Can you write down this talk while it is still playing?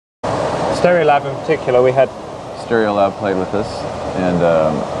Stereolab in particular, we had... Stereolab played with us, and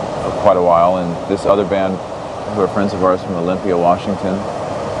quite a while, and this other band who are friends of ours from Olympia, Washington,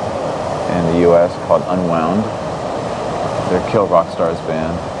 in the U.S. called Unwound. They're Kill Rock Stars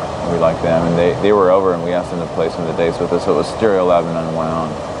band. We like them, and they were over, and we asked them to play some of the dates with us. So it was Stereolab and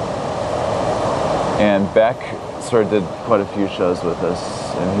Unwound. And Beck sort of did quite a few shows with us,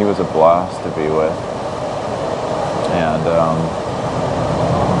 and he was a blast to be with.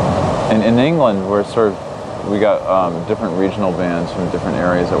 And in England, we got different regional bands from different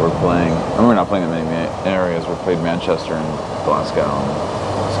areas that we're playing. And we're not playing in many areas. We played Manchester and Glasgow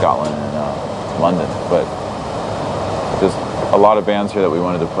and Scotland and London, but there's a lot of bands here that we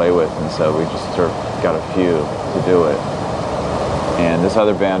wanted to play with, and so we just sort of got a few to do it. And this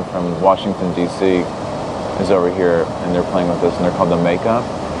other band from Washington, D.C. is over here, and they're playing with us, and they're called The Makeup.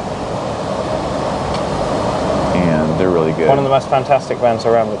 And they're really good. One of the most fantastic bands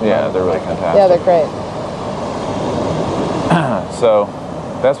around. Yeah, they're really fantastic. Yeah, they're great. So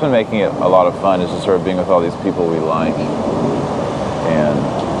that's been making it a lot of fun, is just sort of being with all these people we like. And,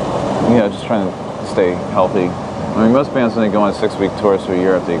 you know, just trying to stay healthy. I mean, most bands, when they go on 6-week tours through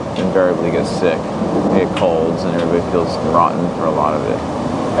Europe, they invariably get sick. They get colds, and everybody feels rotten for a lot of it.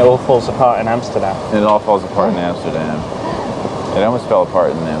 It all falls apart in Amsterdam. And it all falls apart in Amsterdam. It almost fell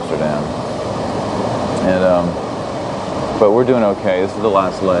apart in Amsterdam. And, but we're doing okay. This is the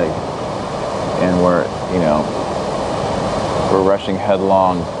last leg. And we're, you know, we're rushing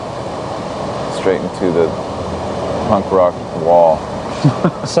headlong straight into the punk rock wall.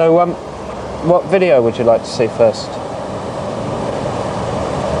 So, what video would you like to see first?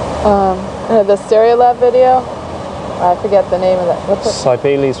 The Stereolab video. I forget the name of that. What's it?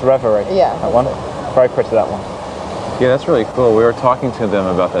 Sibelius Reverie. Yeah. That one. Very pretty, that one. Yeah, that's really cool. We were talking to them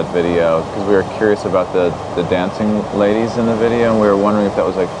about that video because we were curious about the dancing ladies in the video, and we were wondering if that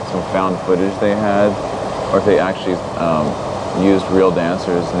was like some found footage they had, or if they actually used real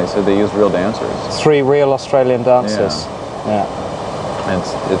dancers. And they said they used real dancers. 3 real Australian dancers. Yeah. And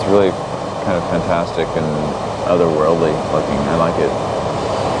it's really kind of fantastic and otherworldly looking. I like it.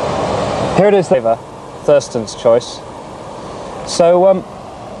 Here it is, Thurston's choice.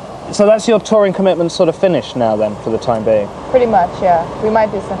 So that's your touring commitment sort of finished now then, for the time being? Pretty much, yeah. We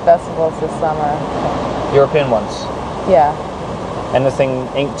might do some festivals this summer. European ones? Yeah. Anything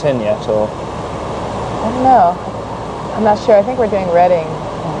inked in yet, or? I don't know. I'm not sure. I think we're doing Reading,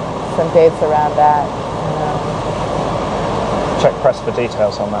 some dates around that. Check press for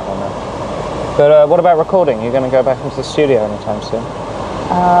details on that one then. But what about recording? You're going to go back into the studio anytime soon?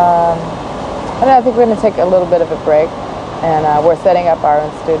 I don't know. I think we're going to take a little bit of a break. And we're setting up our own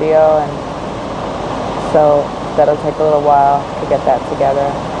studio, and so that'll take a little while to get that together.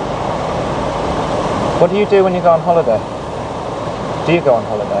 What do you do when you go on holiday? Do you go on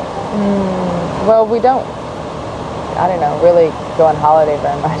holiday? Well, we don't, I don't know, really go on holiday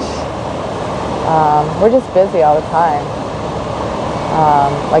very much. We're just busy all the time.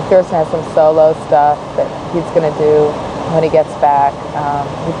 Like Thurston has some solo stuff that he's going to do when he gets back.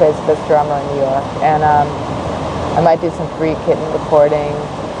 He plays this drummer in New York. And I might do some Free Kitten recording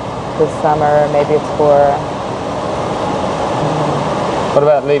this summer, maybe a tour. What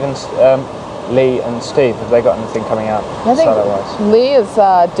about Lee and Steve? Have they got anything coming out solo-wise? Lee is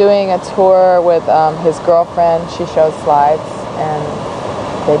doing a tour with his girlfriend. She shows slides, and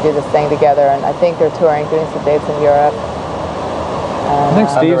they do this thing together. And I think they're touring, doing some dates in Europe. And,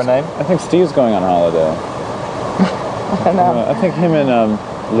 I think Steve's going on holiday. I don't know. I think him and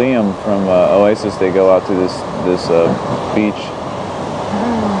Liam from Oasis, they go out to this beach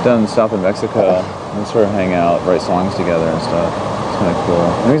down south of Mexico and sort of hang out, write songs together and stuff. It's kind of cool.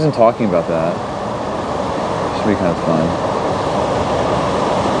 No reason talking about that. Should be kind of fun.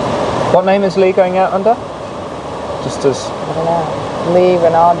 What name is Lee going out under? Just as... I don't know. Lee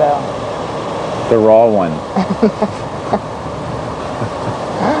Ronaldo. The raw one.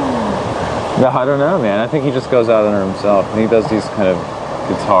 No, I don't know, man. I think he just goes out under himself, and he does these kind of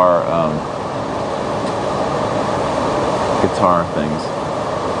guitar things.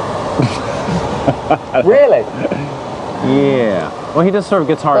 Really? Yeah. Well, he does sort of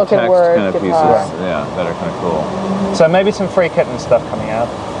guitar Spoken text word, kind of guitar. pieces. Yeah, that are kind of cool. So maybe some Free Kitten stuff coming out.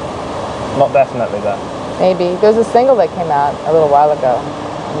 Not definitely that. Maybe. There's a single that came out a little while ago,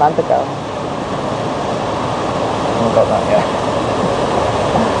 a month ago. I haven't got that yet.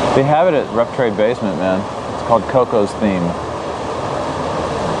 They have it at Rough Trade Basement, man. It's called Coco's Theme.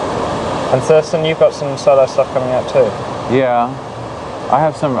 And Thurston, you've got some solo stuff coming out too? Yeah.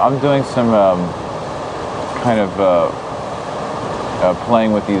 I'm doing some kind of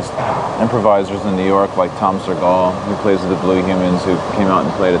playing with these improvisers in New York, like Tom Sergal, who plays with the Blue Humans, who came out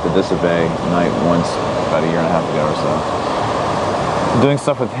and played at the Disobey night once about a year and a half ago or so. Doing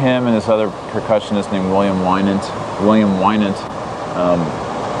stuff with him and this other percussionist named William Wynant.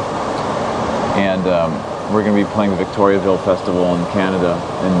 We're going to be playing the Victoriaville Festival in Canada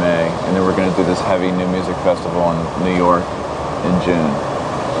in May, and then we're going to do this heavy new music festival in New York in June.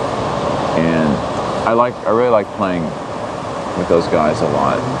 And I really like playing with those guys a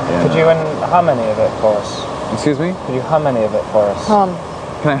lot. And, Could you hum any of it for us? Excuse me? Could you hum any of it for us? Hum.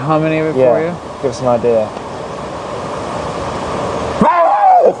 Can I hum any of it Yeah. for you? Give us an idea.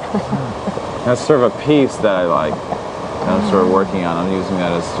 That's sort of a piece that I like. I'm sort of working on. I'm using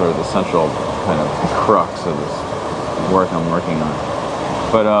that as sort of the central kind of crux of this work I'm working on.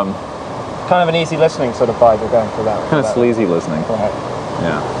 But Kind of an easy listening sort of vibe you're going for that. kind of sleazy listening. Right.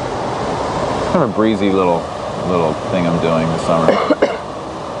 Yeah. Kind of a breezy little thing I'm doing this summer.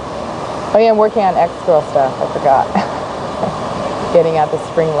 Oh yeah, I'm working on X-Girl stuff. I forgot. Getting out the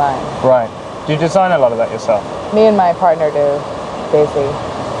spring line. Right. Do you design a lot of that yourself? Me and my partner do, Daisy.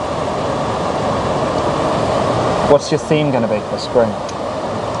 What's your theme going to be for spring?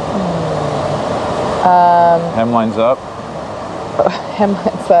 Hemlines up.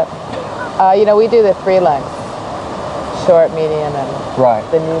 Hemlines up. We do the 3 lengths. Short, medium, and Right.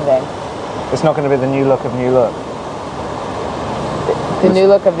 the new length. It's not going to be the new look of new look. The new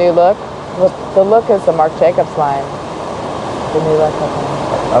look of new look? Well, the look is the Marc Jacobs line. The new look of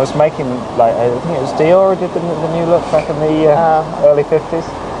I was making, I think it was Dior who did the new look back in the early 50s.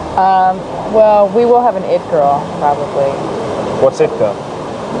 Well, we will have an It Girl, probably. What's it girl?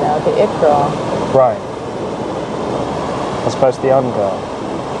 The It Girl. Right. As opposed to the on girl.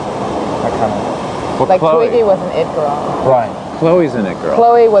 That kind of... Well, Like Chloe. Tweety was an It Girl. Right. Chloe's an It Girl.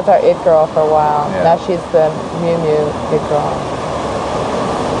 Chloe was our It Girl for a while. Yeah. Now she's the Miu Miu It Girl.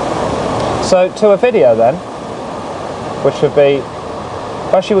 So, to a video then, which would be...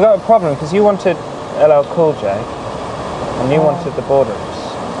 Actually, we got a problem, because you wanted LL Cool J, and you wanted the Borders.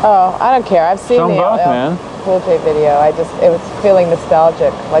 Oh, I don't care. I've seen Show 'em the both, man. Cool J video. It was feeling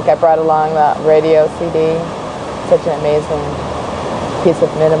nostalgic. Like I brought along the radio CD. Such an amazing piece of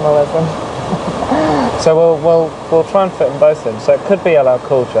minimalism. So we'll try and fit them both in. So it could be LL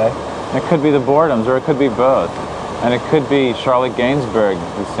Cool J. It could be the Boredoms, or it could be both. And it could be Charlotte Gainsbourg,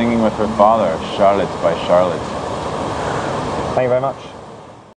 who's singing with her father, Charlotte by Charlotte. Thank you very much.